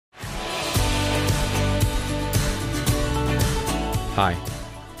Hi,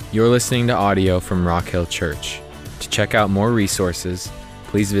 you're listening to audio from Rock Hill Church. To check out more resources,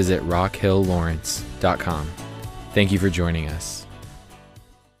 please visit rockhilllawrence.com. Thank you for joining us.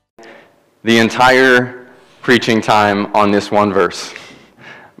 The entire preaching time on this one verse,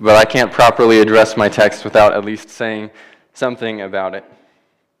 but I can't properly address my text without at least saying something about it.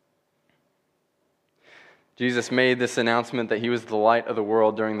 Jesus made this announcement that he was the light of the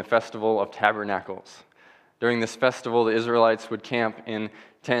world during the Festival of Tabernacles. During this festival, the Israelites would camp in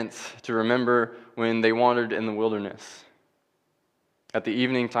tents to remember when they wandered in the wilderness. At the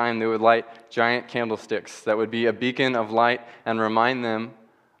evening time, they would light giant candlesticks that would be a beacon of light and remind them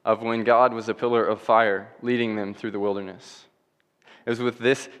of when God was a pillar of fire leading them through the wilderness. It was with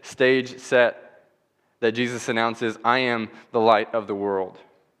this stage set that Jesus announces, "I am the light of the world."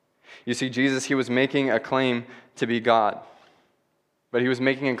 You see, Jesus, he was making a claim to be God, but he was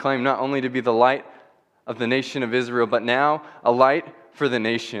making a claim not only to be the light of the nation of Israel, but now a light for the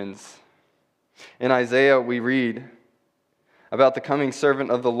nations. In Isaiah, we read about the coming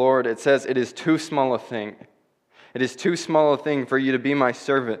servant of the Lord. It says, "It is too small a thing. It is too small a thing for you to be my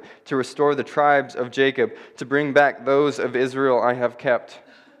servant, to restore the tribes of Jacob, to bring back those of Israel I have kept.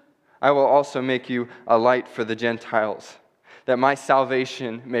 I will also make you a light for the Gentiles, that my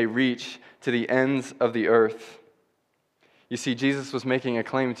salvation may reach to the ends of the earth." You see, Jesus was making a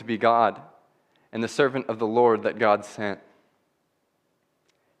claim to be God and the servant of the Lord that God sent.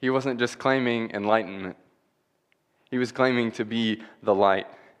 He wasn't just claiming enlightenment. He was claiming to be the light.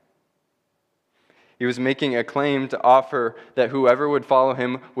 He was making a claim to offer that whoever would follow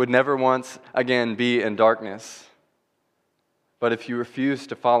him would never once again be in darkness. But if you refuse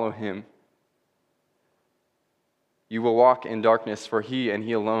to follow him, you will walk in darkness, for he and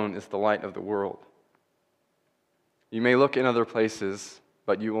he alone is the light of the world. You may look in other places,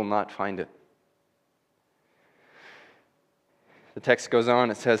 but you will not find it. The text goes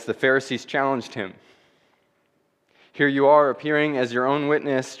on, it says, the Pharisees challenged him. "Here you are appearing as your own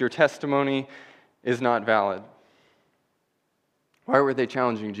witness, your testimony is not valid." Why were they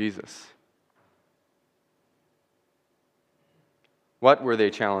challenging Jesus? What were they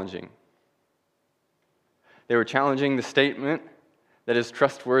challenging? They were challenging the statement that is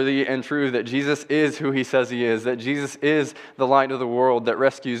trustworthy and true, that Jesus is who he says he is, that Jesus is the light of the world that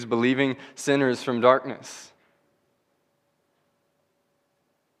rescues believing sinners from darkness.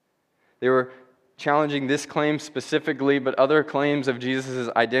 They were challenging this claim specifically, but other claims of Jesus'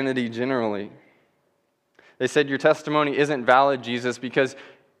 identity generally. They said, your testimony isn't valid, Jesus, because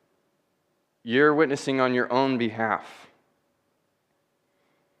you're witnessing on your own behalf.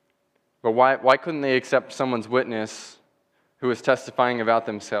 But why couldn't they accept someone's witness who was testifying about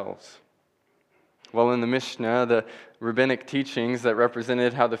themselves? Well, in the Mishnah, the rabbinic teachings that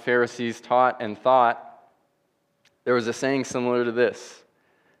represented how the Pharisees taught and thought, there was a saying similar to this.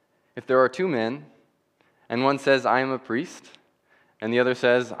 If there are two men, and one says, I am a priest, and the other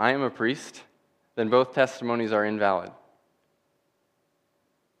says, I am a priest, then both testimonies are invalid.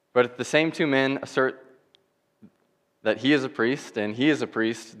 But if the same two men assert that he is a priest and he is a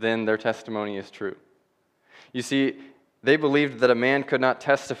priest, then their testimony is true. You see, they believed that a man could not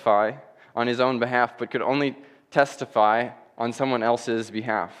testify on his own behalf, but could only testify on someone else's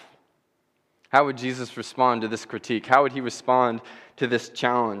behalf. How would Jesus respond to this critique? How would he respond to this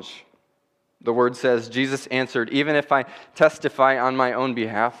challenge? The word says, Jesus answered, "Even if I testify on my own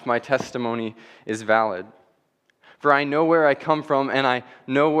behalf, my testimony is valid. For I know where I come from and I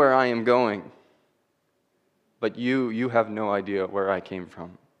know where I am going. But you have no idea where I came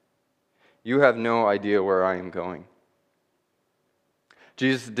from. You have no idea where I am going."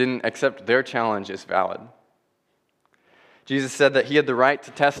 Jesus didn't accept their challenge as valid. Jesus said that he had the right to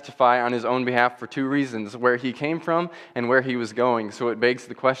testify on his own behalf for two reasons: where he came from and where he was going. So it begs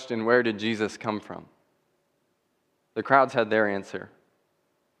the question, where did Jesus come from? The crowds had their answer.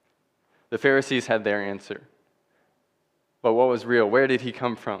 The Pharisees had their answer. But what was real? Where did he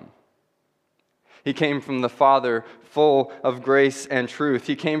come from? He came from the Father, full of grace and truth.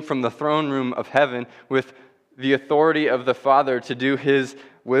 He came from the throne room of heaven with the authority of the Father to do his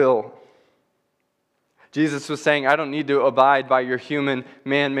will. Jesus was saying, I don't need to abide by your human,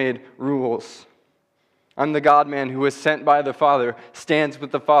 man-made rules. I'm the God-man who is sent by the Father, stands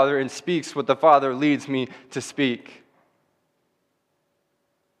with the Father, and speaks what the Father leads me to speak.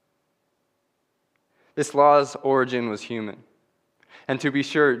 This law's origin was human. And to be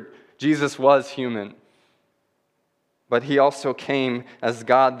sure, Jesus was human. But he also came as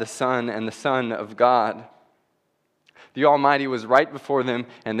God the Son and the Son of God. The Almighty was right before them,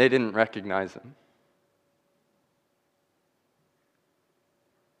 and they didn't recognize him.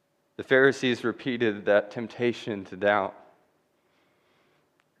 The Pharisees repeated that temptation to doubt.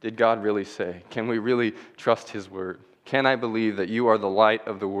 Did God really say? Can we really trust his word? Can I believe that you are the light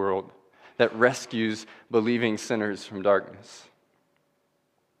of the world that rescues believing sinners from darkness?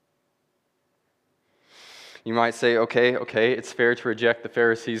 You might say, okay, it's fair to reject the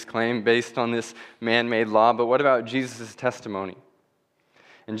Pharisees' claim based on this man-made law, but what about Jesus' testimony?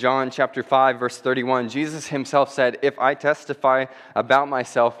 In John chapter 5, verse 31, Jesus himself said, "If I testify about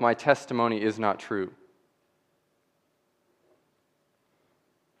myself, my testimony is not true."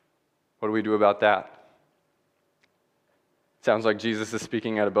 What do we do about that? It sounds like Jesus is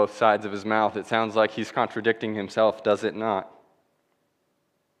speaking out of both sides of his mouth. It sounds like he's contradicting himself, does it not?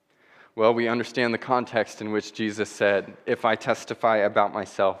 Well, we understand the context in which Jesus said, "If I testify about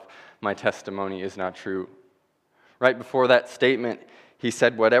myself, my testimony is not true." Right before that statement, he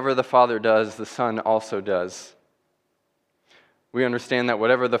said, "Whatever the Father does, the Son also does." We understand that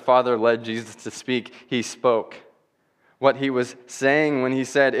whatever the Father led Jesus to speak, he spoke. What he was saying when he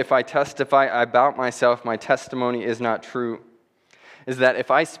said, "If I testify about myself, my testimony is not true," is that if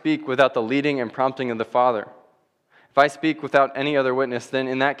I speak without the leading and prompting of the Father, if I speak without any other witness, then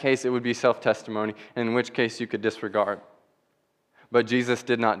in that case it would be self-testimony, in which case you could disregard. But Jesus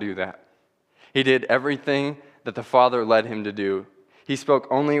did not do that. He did everything that the Father led him to do. He spoke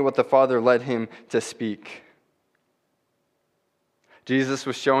only what the Father led him to speak. Jesus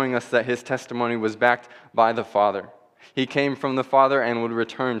was showing us that his testimony was backed by the Father. He came from the Father and would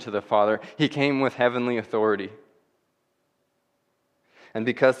return to the Father. He came with heavenly authority. And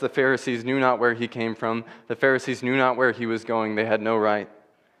because the Pharisees knew not where he came from, the Pharisees knew not where he was going, they had no right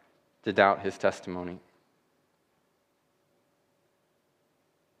to doubt his testimony.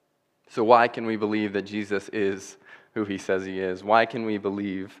 So why can we believe that Jesus is who he says he is? Why can we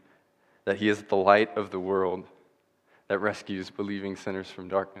believe that he is the light of the world that rescues believing sinners from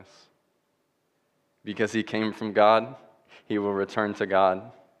darkness? Because he came from God, he will return to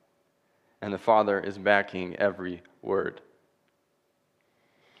God, and the Father is backing every word.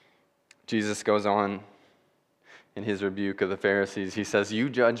 Jesus goes on in his rebuke of the Pharisees. He says, "You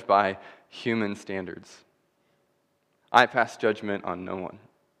judge by human standards. I pass judgment on no one.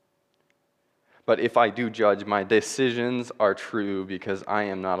 But if I do judge, my decisions are true because I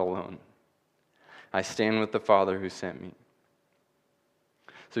am not alone. I stand with the Father who sent me."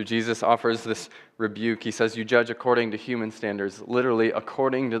 So Jesus offers this rebuke. He says, "You judge according to human standards," literally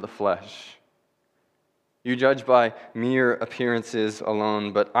according to the flesh. You judge by mere appearances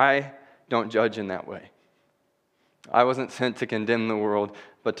alone, but I don't judge in that way. I wasn't sent to condemn the world,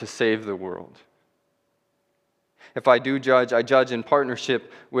 but to save the world. If I do judge, I judge in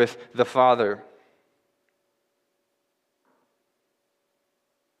partnership with the Father.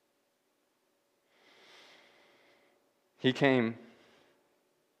 He came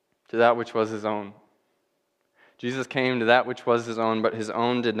to that which was his own. Jesus came to that which was his own, but his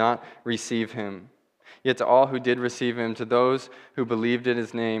own did not receive him. Yet to all who did receive him, to those who believed in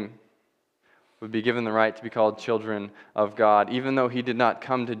his name, would be given the right to be called children of God. Even though he did not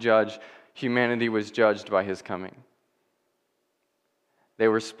come to judge, humanity was judged by his coming. They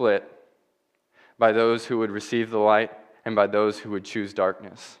were split by those who would receive the light and by those who would choose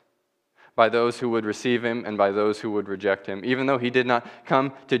darkness, by those who would receive him and by those who would reject him. Even though he did not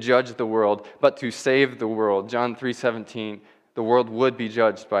come to judge the world, but to save the world. John 3:17, the world would be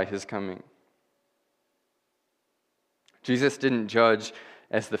judged by his coming. Jesus didn't judge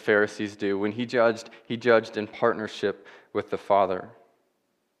as the Pharisees do. When he judged in partnership with the Father.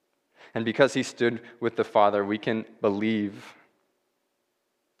 And because he stood with the Father, we can believe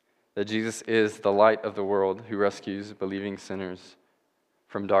that Jesus is the light of the world who rescues believing sinners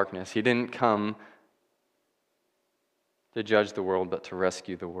from darkness. He didn't come to judge the world, but to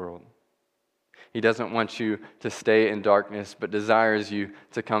rescue the world. He doesn't want you to stay in darkness, but desires you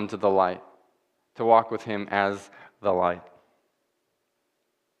to come to the light, to walk with him as the light.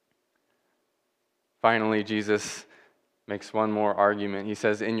 Finally, Jesus makes one more argument. He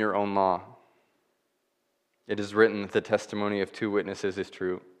says, "In your own law, it is written that the testimony of two witnesses is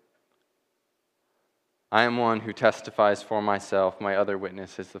true. I am one who testifies for myself. My other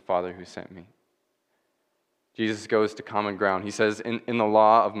witness is the Father who sent me." Jesus goes to common ground. He says, in the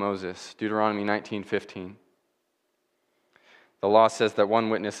law of Moses, Deuteronomy 19:15, the law says that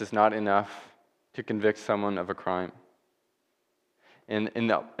one witness is not enough to convict someone of a crime. In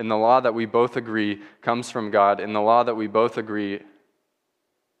the law that we both agree comes from God, in the law that we both agree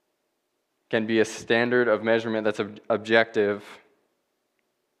can be a standard of measurement that's objective,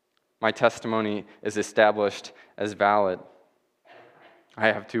 my testimony is established as valid. I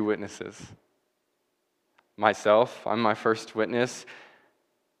have two witnesses. Myself, I'm my first witness,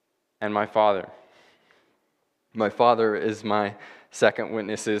 and my Father. My Father is my second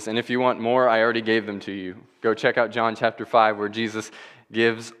witnesses. And if you want more, I already gave them to you. Go check out John chapter 5, where Jesus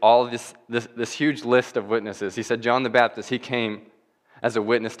gives all this huge list of witnesses. He said, John the Baptist, he came as a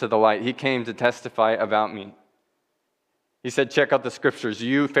witness to the light. He came to testify about me. He said, check out the scriptures.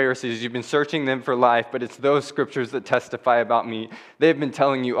 You Pharisees, you've been searching them for life, but it's those scriptures that testify about me. They've been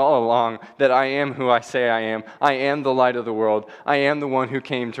telling you all along that I am who I say I am. I am the light of the world. I am the one who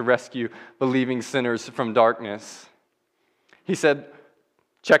came to rescue believing sinners from darkness. He said,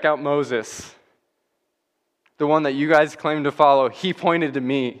 check out Moses, the one that you guys claim to follow. He pointed to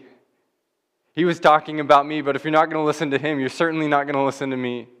me. He was talking about me, but if you're not going to listen to him, you're certainly not going to listen to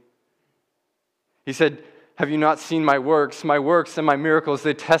me. He said, have you not seen my works? My works and my miracles,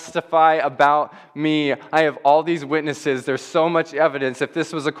 they testify about me. I have all these witnesses. There's so much evidence. If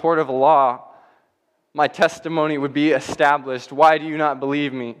this was a court of law, my testimony would be established. Why do you not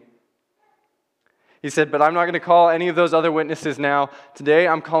believe me? He said, but I'm not going to call any of those other witnesses now. Today,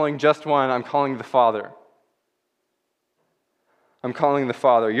 I'm calling just one. I'm calling the Father. I'm calling the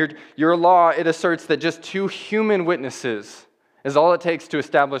Father. Your law, it asserts that just two human witnesses is all it takes to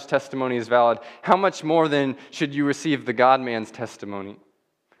establish testimony is valid. How much more then should you receive the God-man's testimony?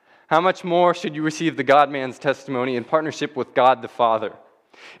 How much more should you receive the God-man's testimony in partnership with God the Father?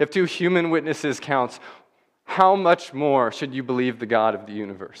 If two human witnesses counts, how much more should you believe the God of the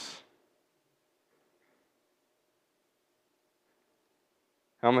universe?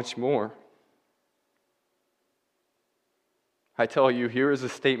 How much more? I tell you, here is a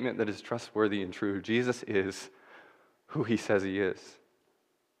statement that is trustworthy and true. Jesus is who he says he is.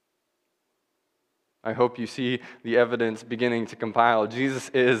 I hope you see the evidence beginning to compile. Jesus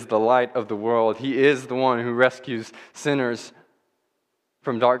is the light of the world. He is the one who rescues sinners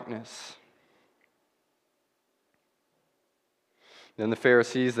from darkness. Then the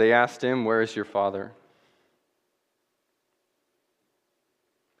Pharisees, they asked him, where is your Father?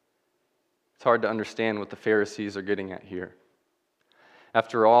 It's hard to understand what the Pharisees are getting at here.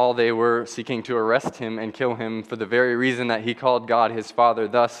 After all, they were seeking to arrest him and kill him for the very reason that he called God his Father,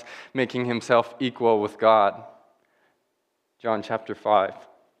 thus making himself equal with God. John chapter 5.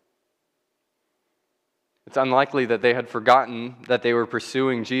 It's unlikely that they had forgotten that they were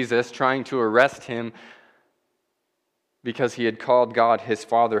pursuing Jesus, trying to arrest him because he had called God his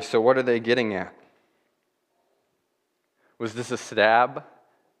Father. So what are they getting at? Was this a stab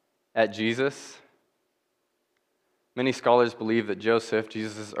at Jesus? Many scholars believe that Joseph,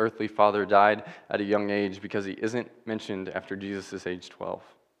 Jesus' earthly father, died at a young age because he isn't mentioned after Jesus' age 12.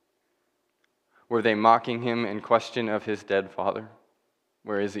 Were they mocking him in question of his dead father?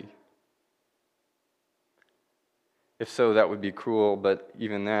 Where is he? If so, that would be cruel, but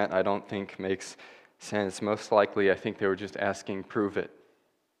even that I don't think makes sense. Most likely, I think they were just asking, prove it.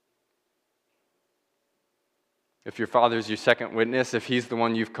 If your father's your second witness, if he's the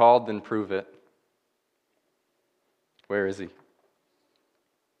one you've called, then prove it. Where is he?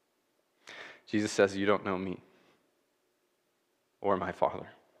 Jesus says, you don't know me or my Father.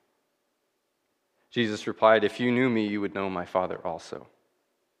 Jesus replied, if you knew me, you would know my Father also.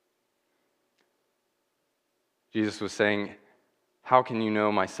 Jesus was saying, how can you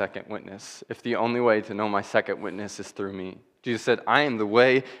know my second witness if the only way to know my second witness is through me? Jesus said, I am the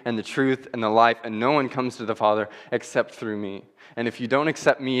way and the truth and the life, and no one comes to the Father except through me. And if you don't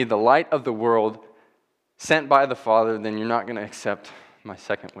accept me, the light of the world, sent by the Father, then you're not going to accept my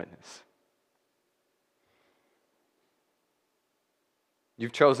second witness.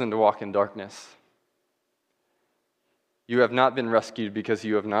 You've chosen to walk in darkness. You have not been rescued because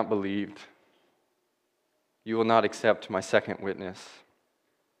you have not believed. You will not accept my second witness.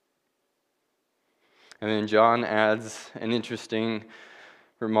 And then John adds an interesting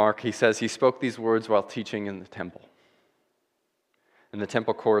remark. He says he spoke these words while teaching in the temple. In the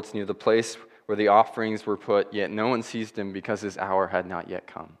temple courts near the place where the offerings were put, yet no one seized him because his hour had not yet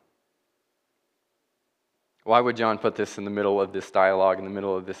come. Why would John put this in the middle of this dialogue, in the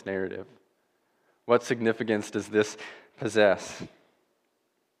middle of this narrative? What significance does this possess?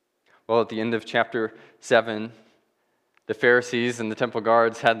 Well, at the end of chapter 7, the Pharisees and the temple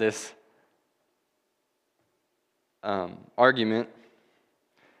guards had this argument.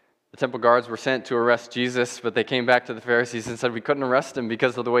 The temple guards were sent to arrest Jesus, but they came back to the Pharisees and said, we couldn't arrest him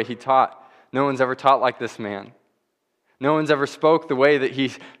because of the way he taught. No one's ever taught like this man. No one's ever spoke the way that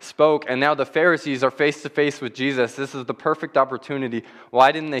he spoke, and now the Pharisees are face to face with Jesus. This is the perfect opportunity.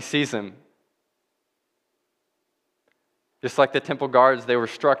 Why didn't they seize him? Just like the temple guards, they were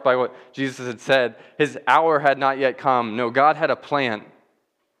struck by what Jesus had said. His hour had not yet come. No, God had a plan.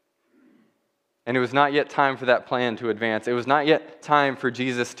 And it was not yet time for that plan to advance. It was not yet time for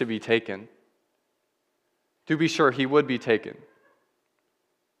Jesus to be taken. To be sure, he would be taken.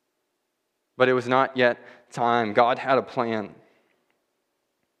 But it was not yet time. God had a plan.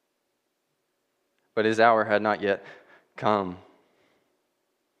 But his hour had not yet come.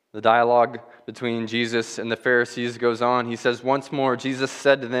 The dialogue between Jesus and the Pharisees goes on. He says, once more, Jesus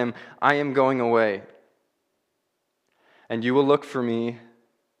said to them, I am going away, and you will look for me,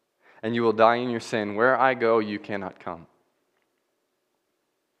 and you will die in your sin. Where I go, you cannot come.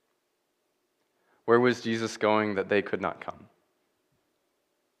 Where was Jesus going that they could not come?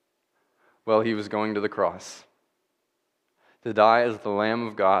 Well, he was going to the cross to die as the Lamb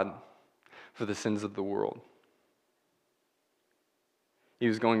of God for the sins of the world. He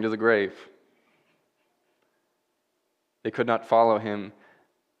was going to the grave. They could not follow him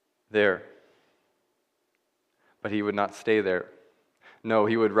there. But he would not stay there. No,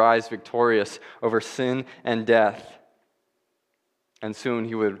 he would rise victorious over sin and death. And soon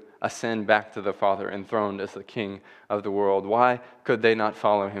he would ascend back to the Father, enthroned as the King of the world. Why could they not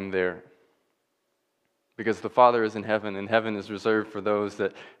follow him there? Because the Father is in heaven, and heaven is reserved for those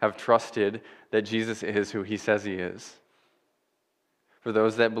that have trusted that Jesus is who he says he is. For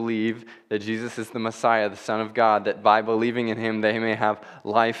those that believe that Jesus is the Messiah, the Son of God, that by believing in him they may have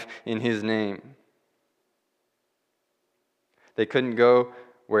life in his name. They couldn't go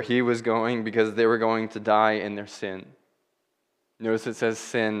where he was going because they were going to die in their sin. Notice it says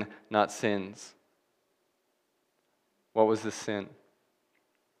sin, not sins. What was the sin?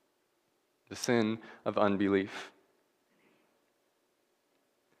 The sin of unbelief.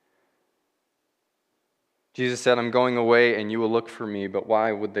 Jesus said, I'm going away and you will look for me, but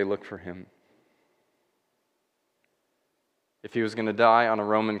why would they look for him? If he was going to die on a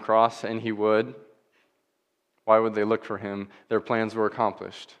Roman cross, and he would, why would they look for him? Their plans were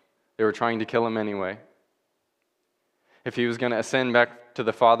accomplished. They were trying to kill him anyway. If he was going to ascend back to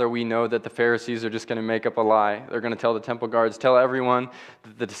the Father, we know that the Pharisees are just going to make up a lie. They're going to tell the temple guards, tell everyone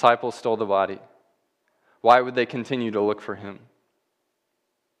that the disciples stole the body. Why would they continue to look for him?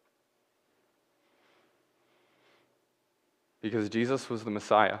 Because Jesus was the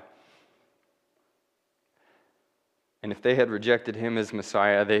Messiah. And if they had rejected him as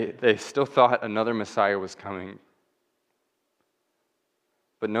Messiah, they still thought another Messiah was coming.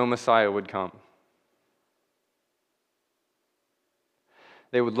 But no Messiah would come.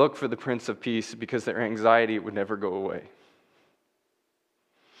 They would look for the Prince of Peace because their anxiety would never go away.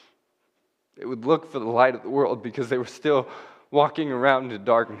 They would look for the light of the world because they were still walking around in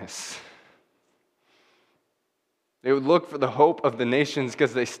darkness. They would look for the hope of the nations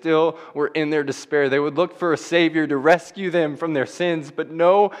because they still were in their despair. They would look for a Savior to rescue them from their sins, but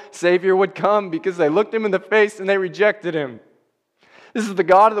no Savior would come because they looked him in the face and they rejected him. This is the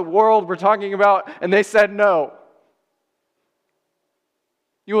God of the world we're talking about, and they said no.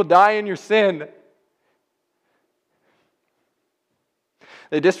 You will die in your sin.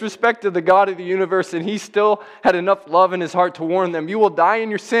 They disrespected the God of the universe, and he still had enough love in his heart to warn them. You will die in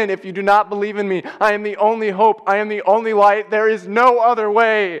your sin if you do not believe in me. I am the only hope. I am the only light. There is no other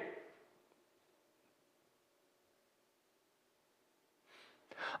way.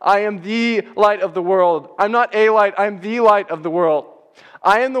 I am the light of the world. I'm not a light. I'm the light of the world.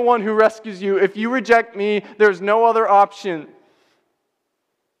 I am the one who rescues you. If you reject me, there's no other option.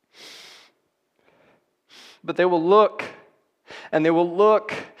 But they will look, and they will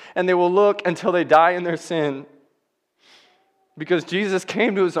look, and they will look until they die in their sin. Because Jesus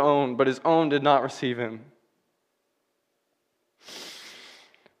came to his own, but his own did not receive him.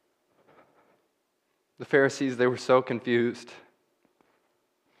 The Pharisees, they were so confused.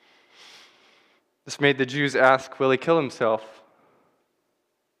 This made the Jews ask, will he kill himself?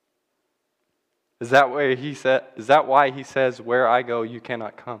 Is that why he says, where I go, you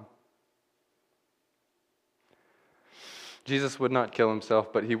cannot come? Jesus would not kill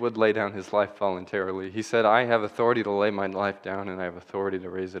himself, but he would lay down his life voluntarily. He said, I have authority to lay my life down, and I have authority to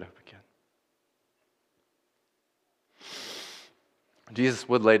raise it up again. Jesus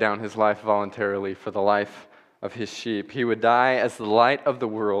would lay down his life voluntarily for the life of his sheep. He would die as the light of the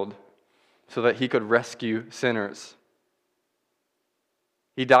world so that he could rescue sinners.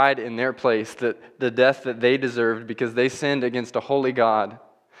 He died in their place, the death that they deserved because they sinned against a holy God.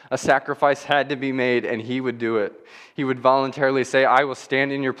 A sacrifice had to be made, and he would do it. He would voluntarily say, I will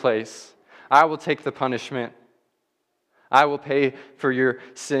stand in your place. I will take the punishment. I will pay for your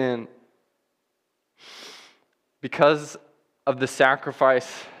sin. Because of the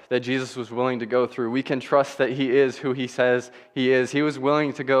sacrifice that Jesus was willing to go through, we can trust that he is who he says he is. He was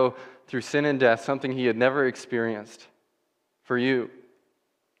willing to go through sin and death, something he had never experienced for you.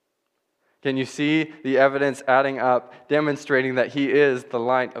 Can you see the evidence adding up, demonstrating that he is the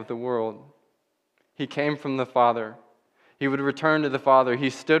light of the world? He came from the Father. He would return to the Father. He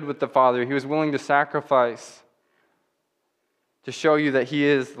stood with the Father. He was willing to sacrifice to show you that he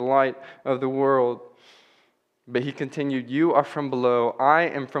is the light of the world. But he continued, you are from below, I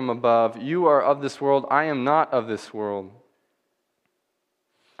am from above. You are of this world, I am not of this world.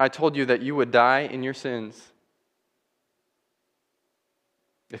 I told you that you would die in your sins.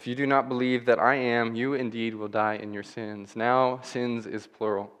 If you do not believe that I am, you indeed will die in your sins. Now, sins is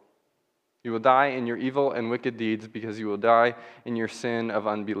plural. You will die in your evil and wicked deeds because you will die in your sin of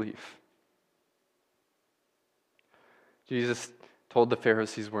unbelief. Jesus told the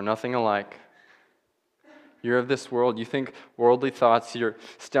Pharisees, we're nothing alike. You're of this world. You think worldly thoughts. You're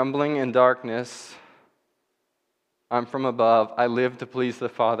stumbling in darkness. I'm from above. I live to please the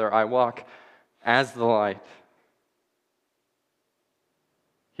Father. I walk as the light.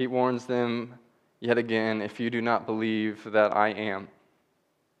 He warns them yet again, if you do not believe that I am,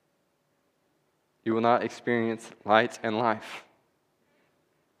 you will not experience light and life.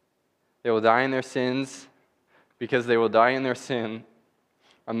 They will die in their sins because they will die in their sin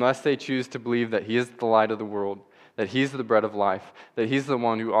unless they choose to believe that he is the light of the world, that he's the bread of life, that he's the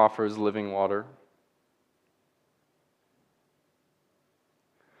one who offers living water.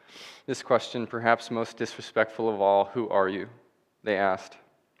 This question, perhaps most disrespectful of all, who are you? They asked.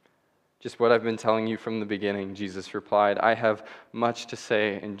 Just what I've been telling you from the beginning, Jesus replied. I have much to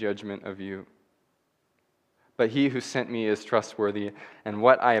say in judgment of you. But he who sent me is trustworthy, and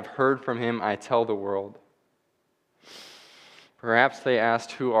what I have heard from him I tell the world. Perhaps they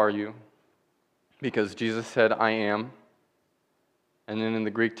asked, who are you? Because Jesus said, I am. And then in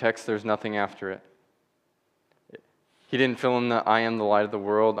the Greek text, there's nothing after it. He didn't fill in the I am the light of the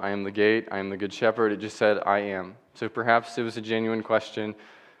world, I am the gate, I am the good shepherd. It just said, I am. So perhaps it was a genuine question.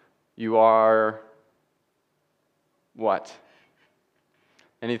 You are what?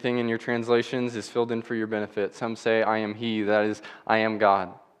 Anything in your translations is filled in for your benefit. Some say, I am he, that is, I am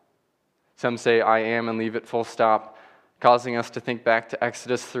God. Some say, I am, and leave it full stop, causing us to think back to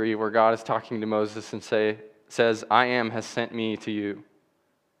Exodus 3, where God is talking to Moses and says, I am has sent me to you.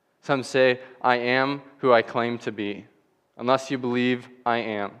 Some say, I am who I claim to be. Unless you believe I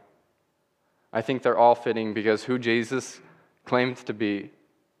am. I think they're all fitting because who Jesus claimed to be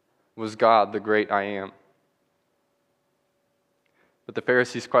was God, the great I am. But the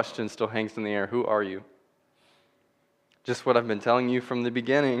Pharisees' question still hangs in the air. Who are you? Just what I've been telling you from the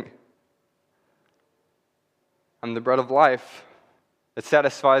beginning. I'm the bread of life that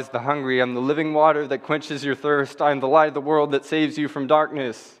satisfies the hungry. I'm the living water that quenches your thirst. I am the light of the world that saves you from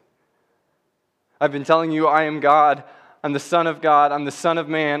darkness. I've been telling you I am God. I'm the Son of God. I'm the Son of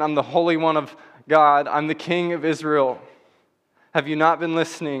Man. I'm the Holy One of God. I'm the King of Israel. Have you not been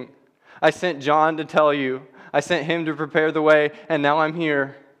listening? I sent John to tell you. I sent him to prepare the way, and now I'm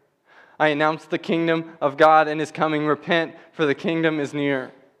here. I announced the kingdom of God and is coming. Repent, for the kingdom is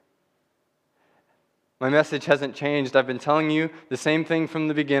near. My message hasn't changed. I've been telling you the same thing from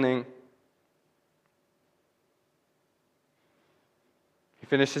the beginning. He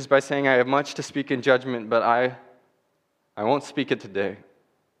finishes by saying, I have much to speak in judgment, but I won't speak it today.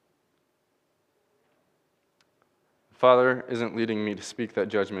 The Father isn't leading me to speak that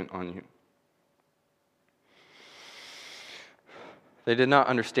judgment on you. They did not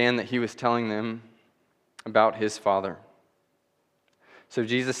understand that he was telling them about his Father. So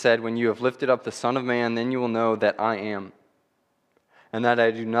Jesus said, when you have lifted up the Son of Man, then you will know that I am, and that I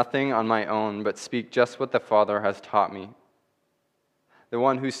do nothing on my own, but speak just what the Father has taught me. The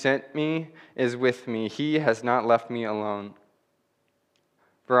one who sent me is with me. He has not left me alone,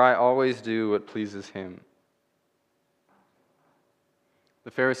 for I always do what pleases him.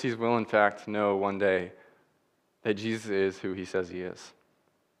 The Pharisees will, in fact, know one day that Jesus is who he says he is.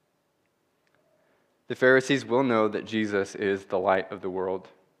 The Pharisees will know that Jesus is the light of the world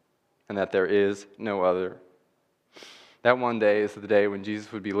and that there is no other. That one day is the day when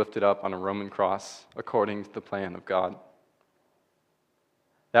Jesus would be lifted up on a Roman cross according to the plan of God.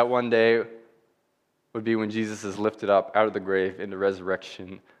 That one day would be when Jesus is lifted up out of the grave into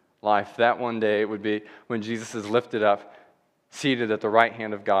resurrection life. That one day would be when Jesus is lifted up, seated at the right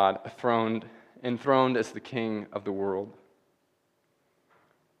hand of God, enthroned as the King of the world.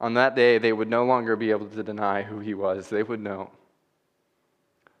 On that day, they would no longer be able to deny who he was. They would know.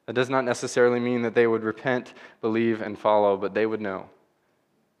 That does not necessarily mean that they would repent, believe, and follow, but they would know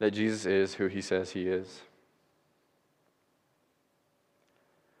that Jesus is who he says he is.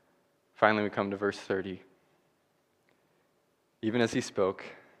 Finally, we come to verse 30. Even as he spoke,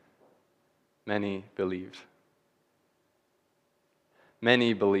 many believed.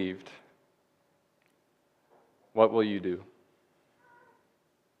 Many believed. What will you do?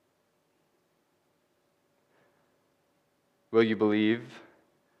 Will you believe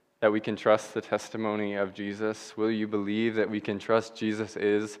that we can trust the testimony of Jesus? Will you believe that we can trust Jesus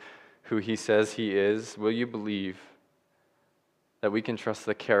is who he says he is? Will you believe that we can trust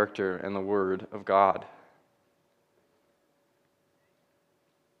the character and the word of God?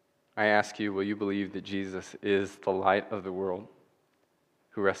 I ask you, will you believe that Jesus is the light of the world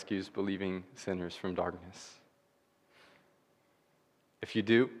who rescues believing sinners from darkness? If you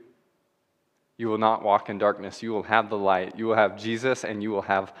do, you will not walk in darkness. You will have the light. You will have Jesus and you will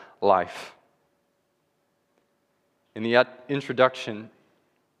have life. In the introduction,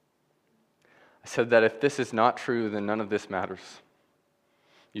 I said that if this is not true, then none of this matters.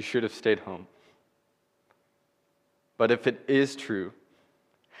 You should have stayed home. But if it is true,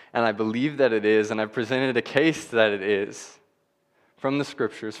 and I believe that it is, and I've presented a case that it is, from the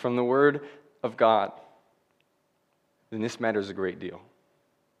Scriptures, from the Word of God, then this matters a great deal.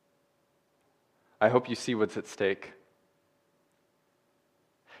 I hope you see what's at stake.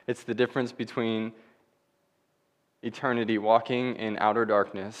 It's the difference between eternity walking in outer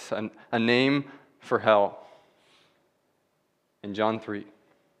darkness, a name for hell, in John 3,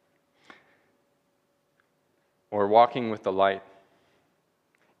 or walking with the light,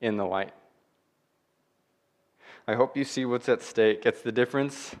 in the light. I hope you see what's at stake. It's the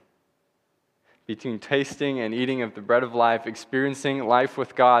difference between tasting and eating of the bread of life, experiencing life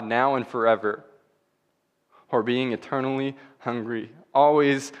with God now and forever, or being eternally hungry,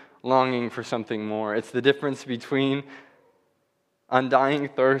 always longing for something more. It's the difference between undying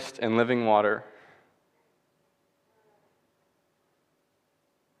thirst and living water.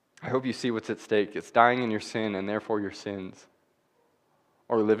 I hope you see what's at stake. It's dying in your sin and therefore your sins,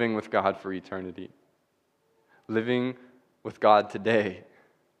 or living with God for eternity. Living with God today.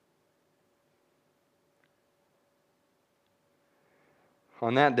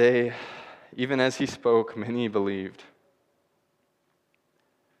 On that day, even as he spoke, many believed.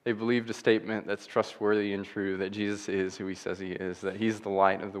 They believed a statement that's trustworthy and true, that Jesus is who he says he is, that he's the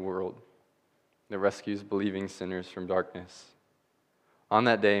light of the world that rescues believing sinners from darkness. On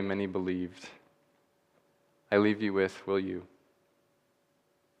that day, many believed. I leave you with, will you?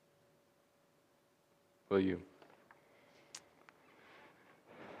 Will you?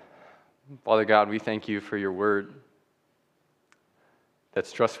 Father God, we thank you for your word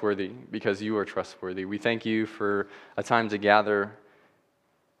that's trustworthy because you are trustworthy. We thank you for a time to gather.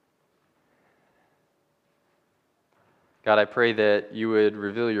 God, I pray that you would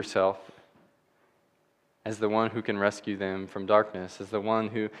reveal yourself as the one who can rescue them from darkness, as the one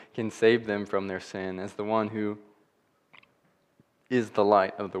who can save them from their sin, as the one who is the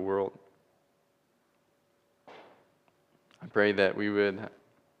light of the world. I pray that we would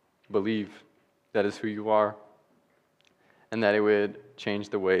believe that is who you are, and that it would change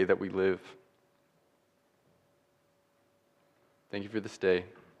the way that we live. Thank you for this day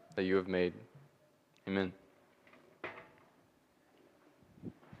that you have made. Amen.